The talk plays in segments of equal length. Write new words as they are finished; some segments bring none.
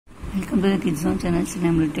Welcome to the Kids Zone channel. Today I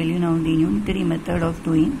am going to tell you now the unitary method of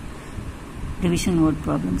doing division word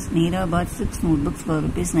problems. Neera bought 6 notebooks for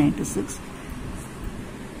 ₹96.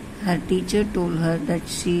 Her teacher told her that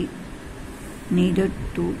she needed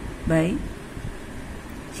 8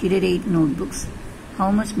 notebooks. How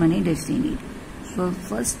much money does she need? So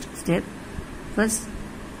first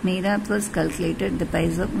Neera first calculated the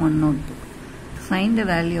price of one notebook. To find the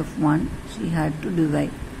value of 1, she had to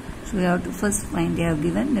divide. So we have to first find, they have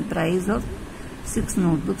given the price of 6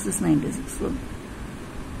 notebooks is 96. So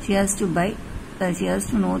she has to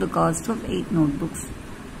know the cost of 8 notebooks.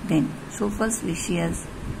 Then, so first she has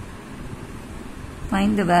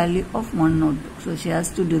find the value of one notebook. So she has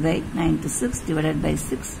to divide 96 divided by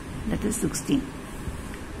 6, that is 16.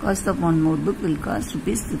 Cost of one notebook will cost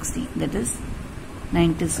 ₹16, that is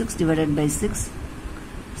 96 divided by 6.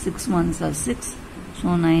 6 ones are 6.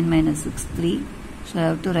 So 9 minus 6, 3. So I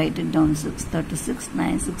have to write it down 6, 36,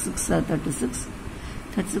 9, 6, 6 are 36.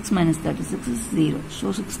 36 minus 36 is 0.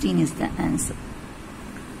 So 16 is the answer.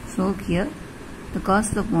 So here the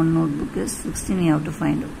cost of one notebook is 16, we have to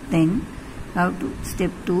find out. Then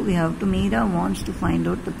step 2, Meera wants to find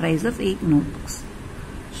out the price of 8 notebooks.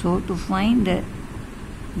 So to find the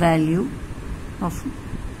value of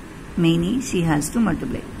many, she has to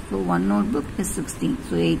multiply. So one notebook is 16.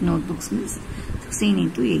 So 8 notebooks means 16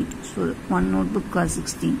 into 8. So one notebook costs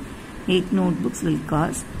 16. 8 notebooks will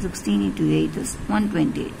cost 16 into 8 is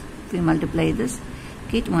 128. If we multiply this,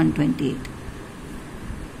 get 128.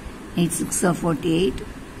 8 6 are 48.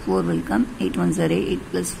 4 will come. 8 1s are 8. 8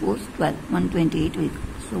 plus 4 is 12. 128 will come.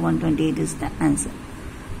 So 128 is the answer.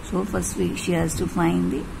 So first she has to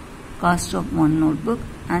find the cost of one notebook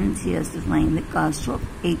and she has to find the cost of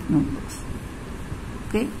 8 notebooks.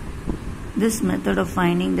 Okay. This method of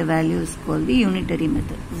finding the value is called the unitary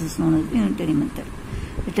method. This is known as the unitary method.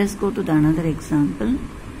 Let us go to the another example.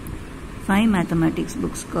 5 mathematics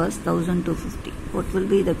books cost 1,250. What will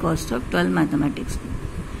be the cost of 12 mathematics books?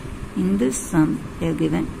 In this sum, they are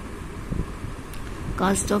given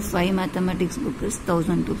cost of 5 mathematics book is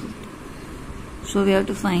 1,250. So we have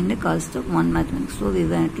to find the cost of one mathematics. So we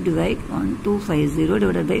have to divide 1250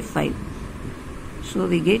 divided by 5. So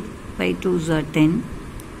we get 5 2s are 10.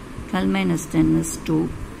 12 minus 10 is 2.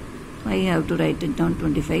 5 have to write it down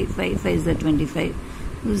 25. 5 5 is 25.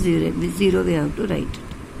 0 we have to write it.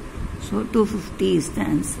 So 250 is the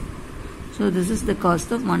answer. So this is the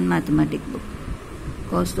cost of one mathematic book.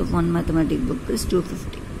 Cost of one mathematic book is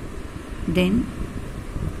 250. Then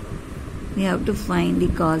we have to find the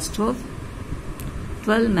cost of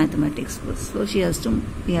 12 mathematics books. So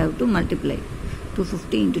we have to multiply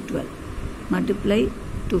 250 into 12. Multiply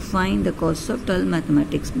to find the cost of 12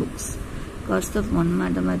 mathematics books. Cost of one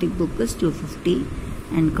mathematic book is 250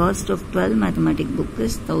 and cost of 12 mathematic book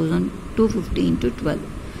is 250 into 12.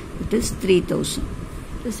 It is 3000.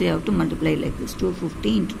 So we have to multiply like this,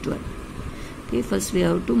 250 into 12. Okay, first we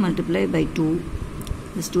have to multiply by 2.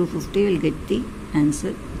 This 250 will get the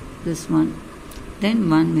answer, this one. Then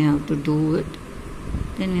 1 we have to do it.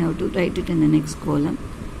 Then we have to write it in the next column.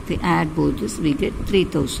 If we add both this, we get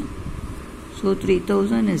 3000. So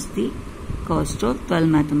 3000 is the cost of 12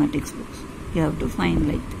 mathematics books. You have to find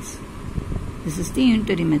like this. This is the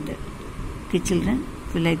unitary method. Okay children,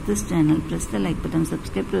 if you like this channel, press the like button,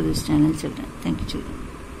 subscribe to this channel children. Thank you children.